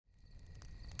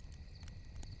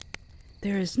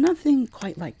There is nothing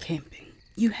quite like camping.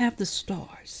 You have the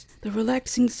stars, the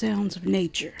relaxing sounds of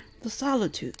nature, the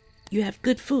solitude. You have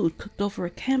good food cooked over a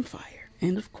campfire,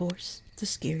 and of course, the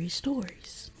scary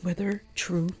stories, whether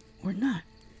true or not.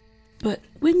 But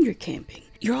when you're camping,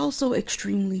 you're also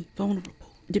extremely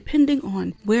vulnerable, depending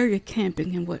on where you're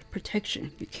camping and what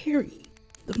protection you're carrying.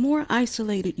 The more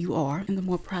isolated you are and the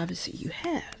more privacy you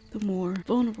have, the more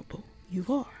vulnerable you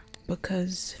are,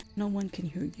 because no one can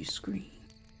hear you scream.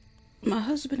 My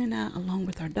husband and I, along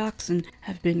with our dachshund,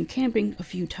 have been camping a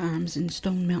few times in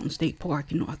Stone Mountain State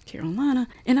Park in North Carolina,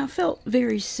 and I felt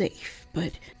very safe.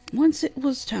 But once it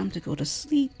was time to go to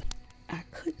sleep, I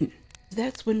couldn't.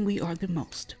 That's when we are the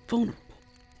most vulnerable.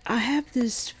 I have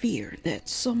this fear that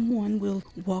someone will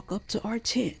walk up to our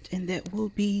tent and that will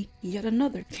be yet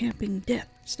another camping death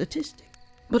statistic.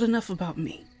 But enough about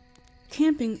me.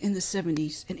 Camping in the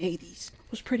 70s and 80s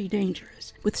was pretty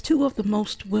dangerous, with two of the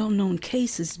most well-known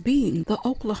cases being the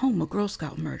Oklahoma Girl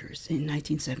Scout murders in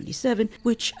 1977,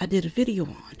 which I did a video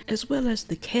on, as well as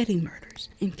the Keddie Murders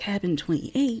in Cabin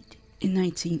 28 in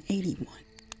 1981.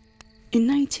 In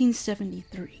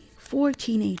 1973, 4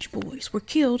 teenage boys were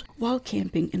killed while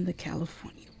camping in the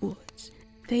California woods.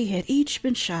 They had each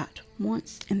been shot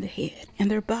once in the head, and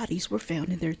their bodies were found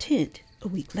in their tent a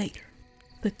week later.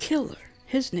 The killer,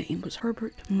 his name was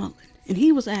Herbert Mullen, and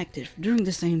he was active during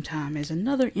the same time as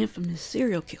another infamous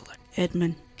serial killer,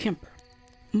 Edmund Kemper.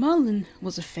 Mullen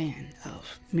was a fan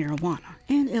of marijuana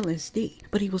and LSD,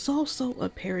 but he was also a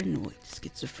paranoid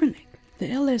schizophrenic. The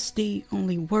LSD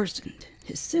only worsened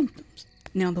his symptoms.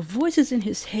 Now, the voices in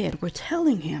his head were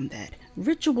telling him that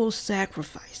ritual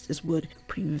sacrifices would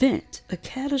prevent a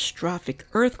catastrophic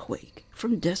earthquake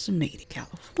from decimating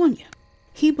California.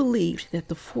 He believed that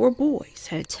the 4 boys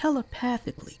had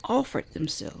telepathically offered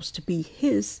themselves to be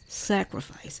his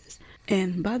sacrifices,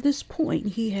 and by this point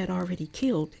he had already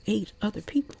killed 8 other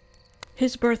people.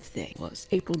 His birthday was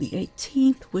April the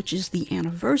 18th, which is the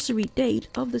anniversary date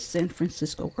of the San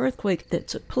Francisco earthquake that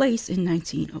took place in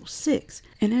 1906,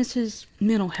 and as his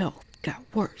mental health got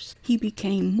worse, he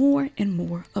became more and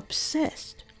more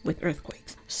obsessed with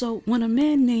earthquakes. So when a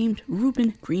man named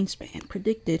Reuben Greenspan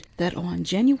predicted that on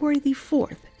January the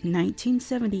 4th,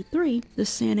 1973, the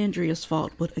San Andreas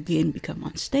Fault would again become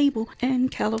unstable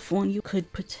and California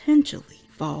could potentially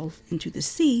fall into the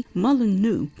sea, Mullen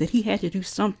knew that he had to do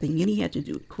something and he had to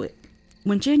do it quick.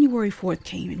 When January 4th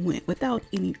came and went without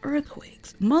any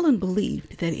earthquakes, Mullen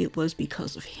believed that it was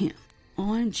because of him.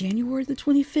 On January the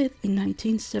 25th in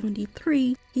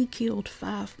 1973, he killed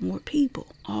 5 more people,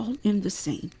 all in the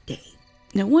same day.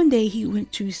 Now, one day he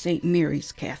went to St.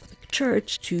 Mary's Catholic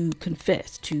Church to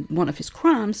confess to one of his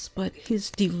crimes, but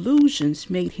his delusions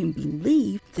made him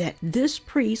believe that this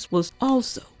priest was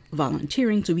also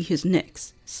volunteering to be his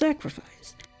next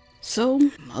sacrifice.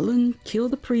 So Mullen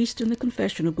killed the priest in the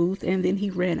confessional booth, and then he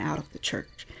ran out of the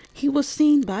church. He was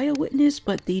seen by a witness,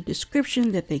 but the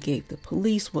description that they gave the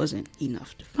police wasn't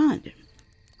enough to find him.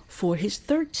 For his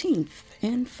 13th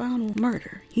and final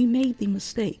murder, he made the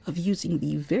mistake of using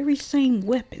the very same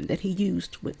weapon that he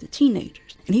used with the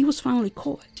teenagers, and he was finally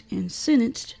caught and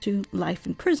sentenced to life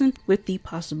in prison with the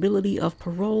possibility of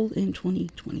parole in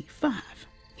 2025.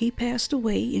 He passed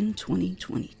away in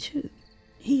 2022.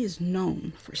 He is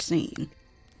known for saying,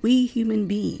 "We human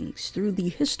beings, through the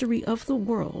history of the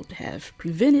world, have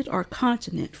prevented our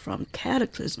continent from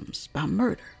cataclysms by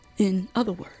murder." In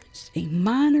other words, a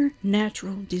minor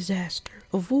natural disaster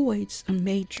avoids a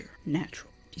major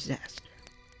natural disaster.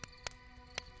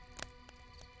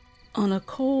 On a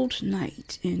cold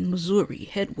night in Missouri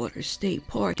Headwaters State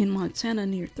Park in Montana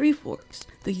near Three Forks,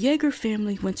 the Yeager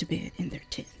family went to bed in their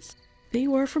tents. They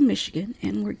were from Michigan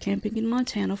and were camping in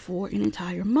Montana for an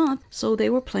entire month, so they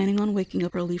were planning on waking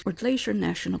up early for Glacier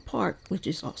National Park, which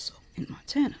is also in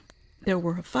Montana. There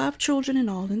were 5 children in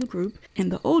all in the group,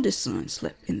 and the oldest son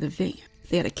slept in the van.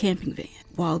 They had a camping van,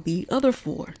 while the other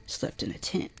 4 slept in a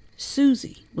tent.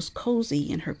 Susie was cozy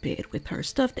in her bed with her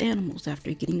stuffed animals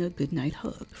after getting a goodnight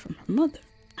hug from her mother.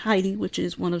 Heidi, which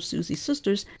is one of Susie's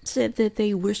sisters, said that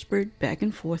they whispered back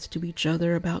and forth to each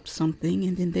other about something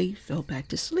and then they fell back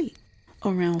to sleep.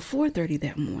 Around 4:30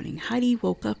 that morning, Heidi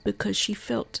woke up because she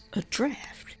felt a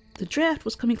draft. The draft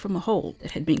was coming from a hole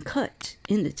that had been cut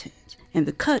in the tent, and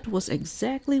the cut was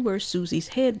exactly where Susie's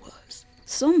head was.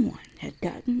 Someone had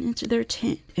gotten into their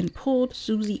tent and pulled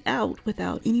Susie out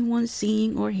without anyone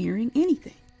seeing or hearing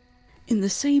anything. In the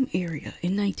same area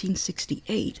in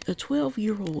 1968, a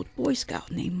 12-year-old Boy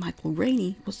Scout named Michael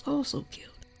Rainey was also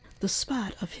killed. The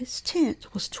spot of his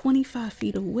tent was 25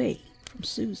 feet away from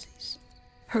Susie's.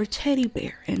 Her teddy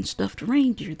bear and stuffed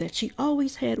reindeer that she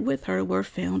always had with her were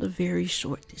found a very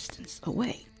short distance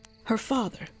away. Her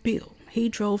father, Bill, he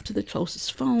drove to the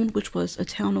closest phone, which was a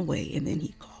town away, and then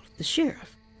he called the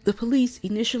sheriff. The police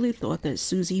initially thought that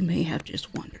Susie may have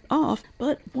just wandered off,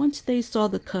 but once they saw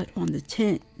the cut on the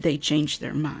tent, they changed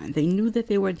their mind. They knew that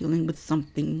they were dealing with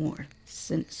something more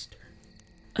sinister.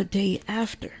 A day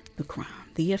after the crime,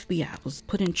 the FBI was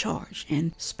put in charge,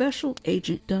 and Special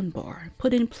Agent Dunbar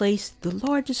put in place the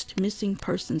largest missing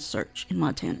person search in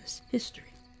Montana's history.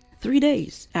 3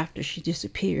 days after she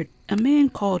disappeared, a man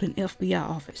called an FBI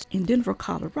office in Denver,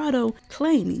 Colorado,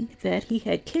 claiming that he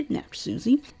had kidnapped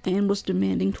Susie and was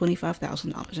demanding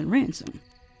 $25,000 in ransom.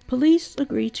 Police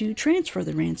agreed to transfer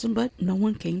the ransom, but no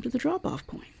one came to the drop-off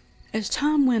point. As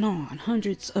time went on,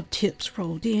 hundreds of tips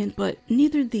rolled in, but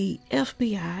neither the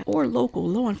FBI or local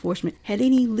law enforcement had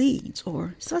any leads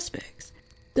or suspects.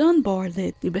 Dunbar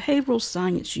led the Behavioral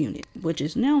Science Unit, which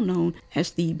is now known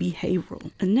as the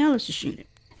Behavioral Analysis Unit,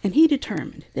 and he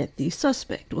determined that the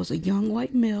suspect was a young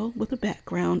white male with a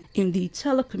background in the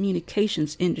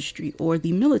telecommunications industry or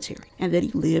the military, and that he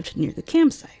lived near the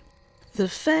campsite. The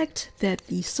fact that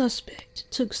the suspect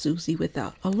took Susie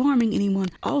without alarming anyone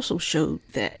also showed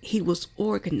that he was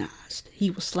organized.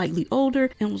 He was slightly older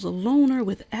and was a loner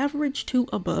with average to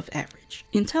above average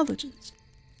intelligence.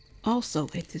 Also,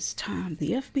 at this time,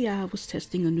 the FBI was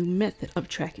testing a new method of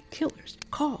tracking killers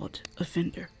called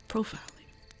offender profiling.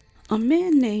 A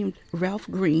man named Ralph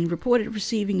Green reported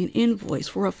receiving an invoice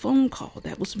for a phone call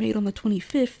that was made on the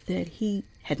 25th that he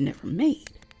had never made.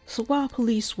 So while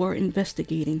police were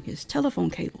investigating his telephone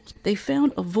cables, they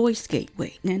found a voice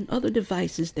gateway and other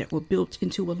devices that were built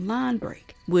into a line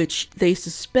break, which they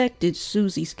suspected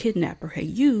Susie's kidnapper had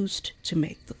used to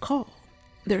make the call.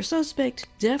 Their suspect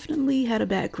definitely had a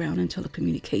background in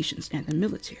telecommunications and the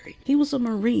military. He was a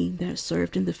Marine that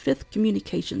served in the 5th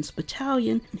Communications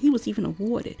Battalion, and he was even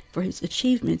awarded for his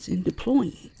achievements in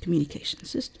deploying communication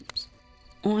systems.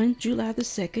 On July the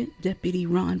 2nd, Deputy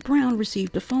Ron Brown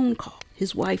received a phone call.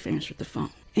 His wife answered the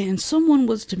phone, and someone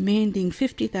was demanding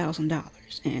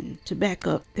 $50,000. And to back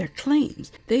up their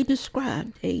claims, they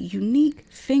described a unique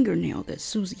fingernail that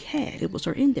Susie had. It was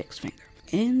her index finger.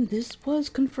 And this was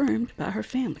confirmed by her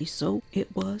family, so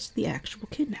it was the actual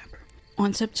kidnapper.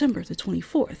 On September the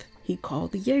 24th, he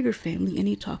called the Yeager family and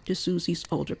he talked to Susie's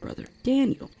older brother,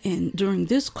 Daniel. And during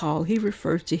this call, he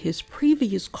referred to his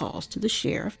previous calls to the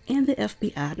sheriff and the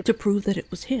FBI to prove that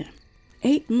it was him.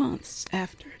 8 months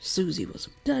after Susie was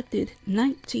abducted,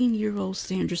 19-year-old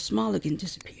Sandra Smolligan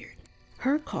disappeared.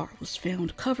 Her car was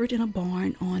found covered in a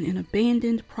barn on an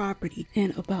abandoned property,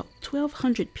 and about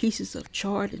 1,200 pieces of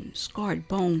charred and scarred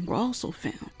bone were also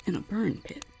found in a burn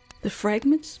pit. The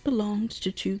fragments belonged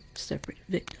to 2 separate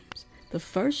victims. The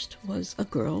first was a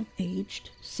girl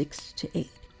aged 6 to 8,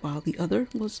 while the other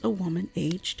was a woman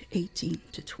aged 18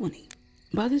 to 20.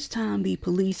 By this time, the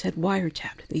police had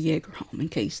wiretapped the Yeager home in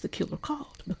case the killer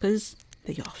called, because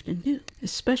they often do,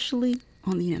 especially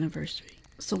on the anniversary.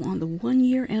 So on the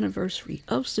 1-year anniversary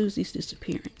of Susie's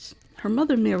disappearance, her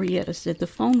mother Marietta said the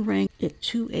phone rang at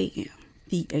 2 a.m.,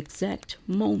 the exact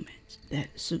moment that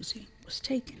Susie was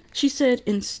taken. She said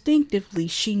instinctively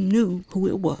she knew who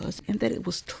it was and that it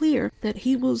was clear that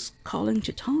he was calling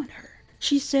to taunt her.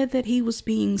 She said that he was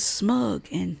being smug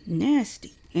and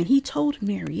nasty, and he told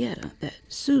Marietta that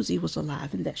Susie was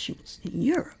alive and that she was in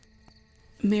Europe.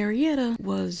 Marietta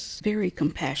was very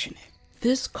compassionate.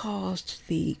 This caused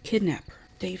the kidnapper,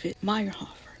 David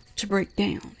Meyerhofer, to break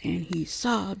down, and he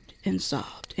sobbed, and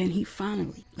he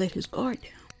finally let his guard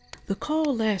down. The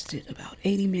call lasted about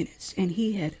 80 minutes, and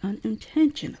he had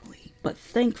unintentionally, but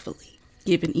thankfully,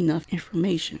 given enough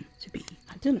information to be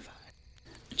identified.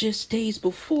 Just days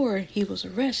before he was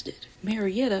arrested,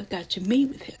 Marietta got to meet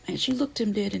with him, and she looked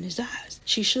him dead in his eyes.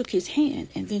 She shook his hand,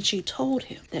 and then she told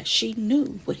him that she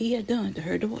knew what he had done to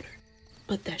her daughter,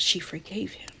 but that she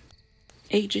forgave him.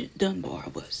 Agent Dunbar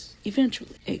was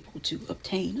eventually able to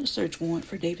obtain a search warrant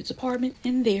for David's apartment,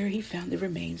 and there he found the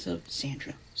remains of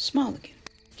Sandra Smolligan.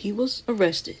 He was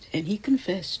arrested, and he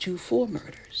confessed to 4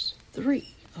 murders,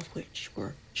 3 of which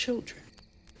were children.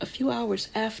 A few hours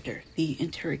after the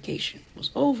interrogation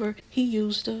was over, he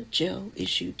used a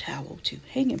jail-issued towel to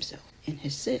hang himself in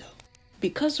his cell.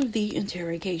 Because of the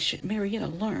interrogation, Marietta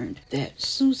learned that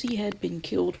Susie had been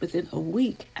killed within a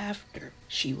week after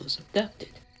she was abducted.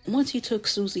 Once he took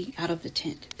Susie out of the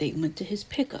tent, they went to his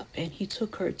pickup, and he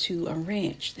took her to a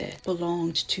ranch that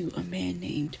belonged to a man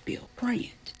named Bill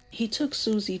Bryant. He took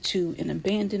Susie to an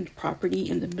abandoned property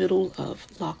in the middle of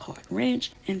Lockhart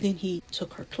Ranch, and then he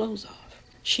took her clothes off.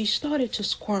 She started to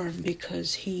squirm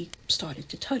because he started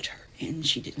to touch her, and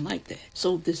she didn't like that.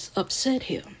 So this upset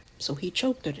him, so he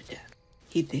choked her to death.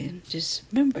 He then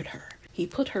dismembered her. He He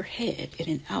put her head in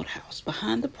an outhouse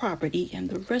behind the property, and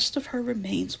the rest of her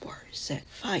remains were set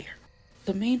fire.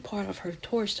 The main part of her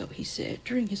torso, he said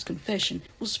during his confession,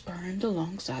 was burned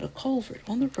alongside a culvert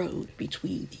on the road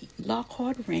between the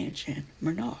Lockhart Ranch and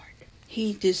Menard.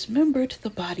 He dismembered the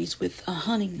bodies with a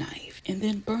hunting knife and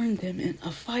then burned them in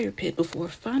a fire pit before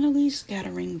finally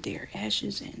scattering their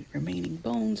ashes and remaining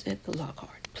bones at the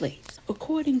Lockhart place.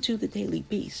 According to the Daily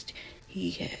Beast,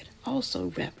 he had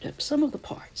also wrapped up some of the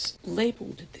parts,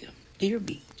 labeled them deer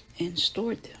meat, and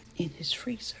stored them in his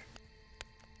freezer.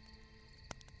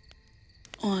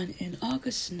 On an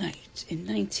August night in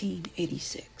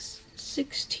 1986,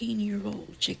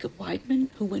 16-year-old Jacob Weidman,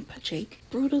 who went by Jake,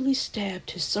 brutally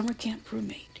stabbed his summer camp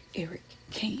roommate, Eric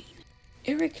Kane.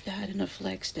 Eric died in a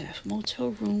Flagstaff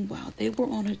motel room while they were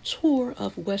on a tour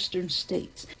of western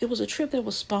states. It was a trip that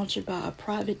was sponsored by a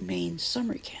private Maine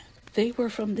summer camp. They were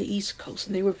from the East Coast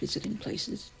and they were visiting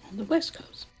places on the West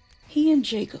Coast. He and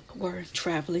Jacob were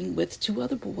traveling with 2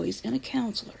 other boys and a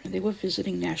counselor, and they were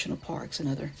visiting national parks and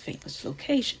other famous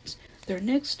locations. Their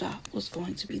next stop was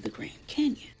going to be the Grand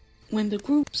Canyon. When the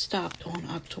group stopped on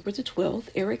October the 12th,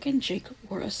 Eric and Jacob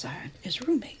were assigned as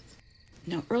roommates.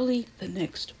 Now, early the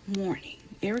next morning,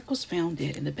 Eric was found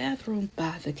dead in the bathroom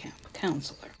by the camp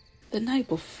counselor. The night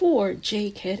before,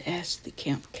 Jake had asked the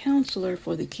camp counselor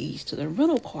for the keys to the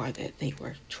rental car that they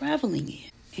were traveling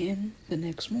in. And the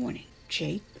next morning,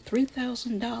 Jake,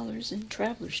 $3,000 in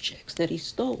traveler's checks that he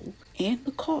stole, and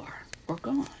the car were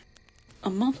gone. A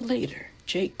month later,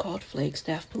 Jake called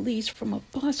Flagstaff police from a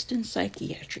Boston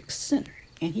psychiatric center,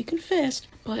 and he confessed,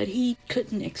 but he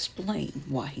couldn't explain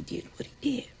why he did what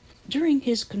he did. During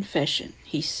his confession,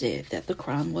 he said that the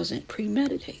crime wasn't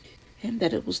premeditated, and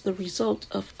that it was the result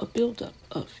of a buildup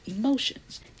of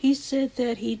emotions. He said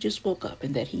that he just woke up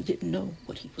and that he didn't know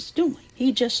what he was doing.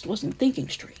 He just wasn't thinking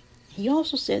straight. He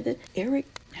also said that Eric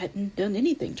hadn't done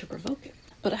anything to provoke him.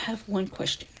 But I have one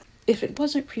question. If it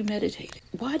wasn't premeditated,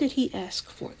 why did he ask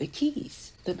for the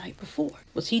keys the night before?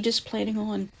 Was he just planning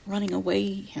on running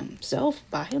away himself,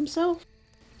 by himself?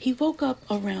 He woke up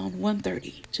around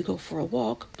 1:30 to go for a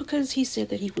walk because he said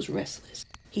that he was restless.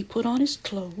 He put on his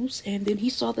clothes and then he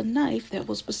saw the knife that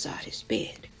was beside his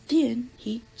bed. Then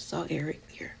he saw Eric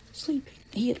there sleeping.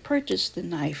 He had purchased the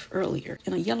knife earlier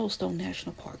in a Yellowstone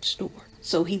National Park store.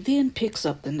 So he then picks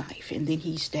up the knife and then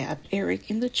he stabbed Eric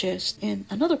in the chest in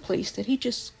another place that he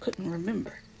just couldn't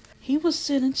remember. He was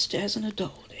sentenced as an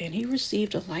adult and he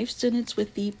received a life sentence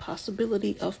with the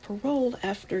possibility of parole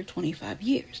after 25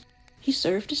 years. He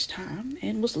served his time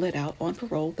and was let out on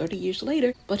parole 30 years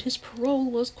later, but his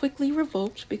parole was quickly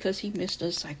revoked because he missed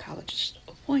a psychologist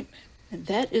appointment. And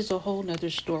that is a whole nother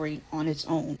story on its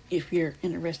own if you're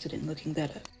interested in looking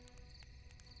that up.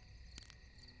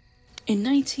 In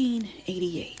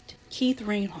 1988, Keith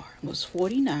Reinhardt was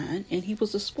 49 and he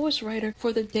was a sports writer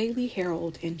for the Daily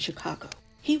Herald in Chicago.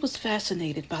 He was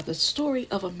fascinated by the story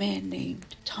of a man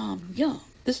named Tom Young.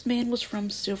 This man was from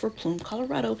Silver Plume,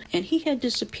 Colorado, and he had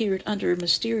disappeared under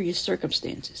mysterious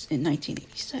circumstances in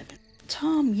 1987.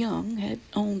 Tom Young had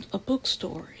owned a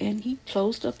bookstore, and he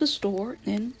closed up the store,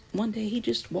 and one day he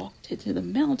just walked into the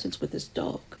mountains with his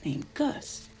dog named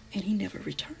Gus, and he never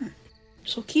returned.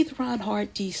 So Keith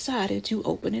Reinhardt decided to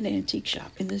open an antique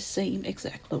shop in the same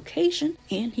exact location,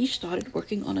 and he started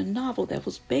working on a novel that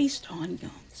was based on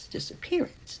Young's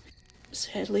disappearance.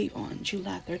 Sadly, on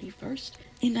July 31st,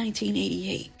 in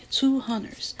 1988, 2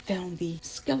 hunters found the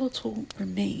skeletal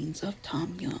remains of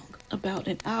Tom Young about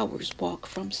an hour's walk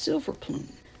from Silver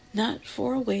Plume. Not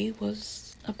far away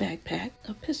was a backpack,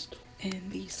 a pistol,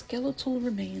 and the skeletal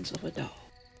remains of a dog.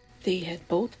 They had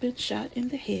both been shot in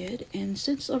the head, and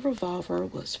since a revolver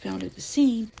was found at the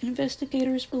scene,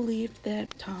 investigators believed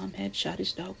that Tom had shot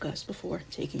his dog Gus before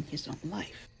taking his own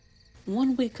life.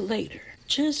 1 week later,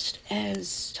 just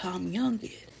as Tom Young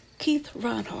did, Keith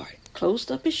Reinhardt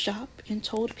closed up his shop and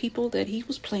told people that he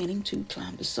was planning to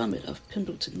climb the summit of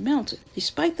Pendleton Mountain,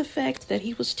 despite the fact that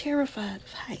he was terrified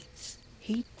of heights.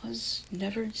 He was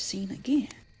never seen again.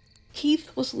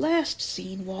 Keith was last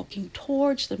seen walking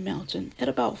towards the mountain at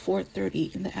about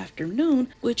 4:30 in the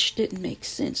afternoon, which didn't make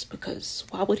sense because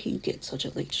why would he get such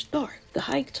a late start? The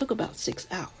hike took about 6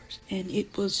 hours, and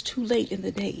it was too late in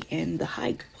the day, and the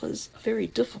hike was very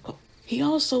difficult. He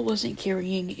also wasn't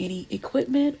carrying any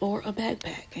equipment or a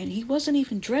backpack, and he wasn't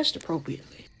even dressed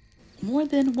appropriately. More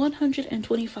than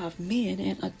 125 men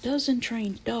and a dozen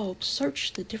trained dogs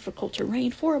searched the difficult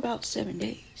terrain for about 7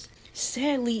 days.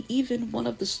 Sadly, even one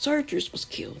of the searchers was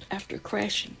killed after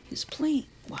crashing his plane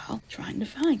while trying to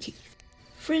find Keith.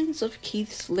 Friends of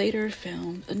Keith's later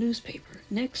found a newspaper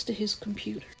next to his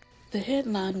computer. The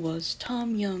headline was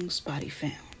 "Tom Young's Body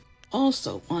Found."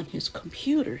 Also, on his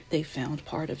computer, they found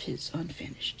part of his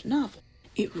unfinished novel.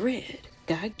 It read,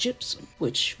 Guy Gypsum,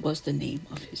 which was the name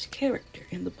of his character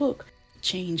in the book,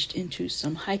 changed into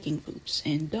some hiking boots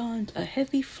and donned a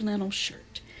heavy flannel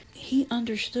shirt. He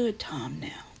understood Tom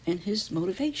now and his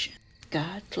motivation.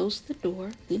 Guy closed the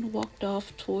door, then walked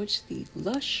off towards the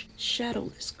lush,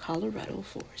 shadowless Colorado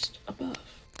forest above.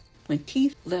 When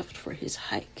Keith left for his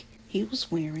hike, he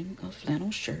was wearing a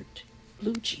flannel shirt,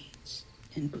 blue jeans,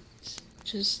 and boots,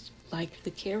 just like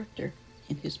the character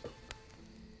in his book.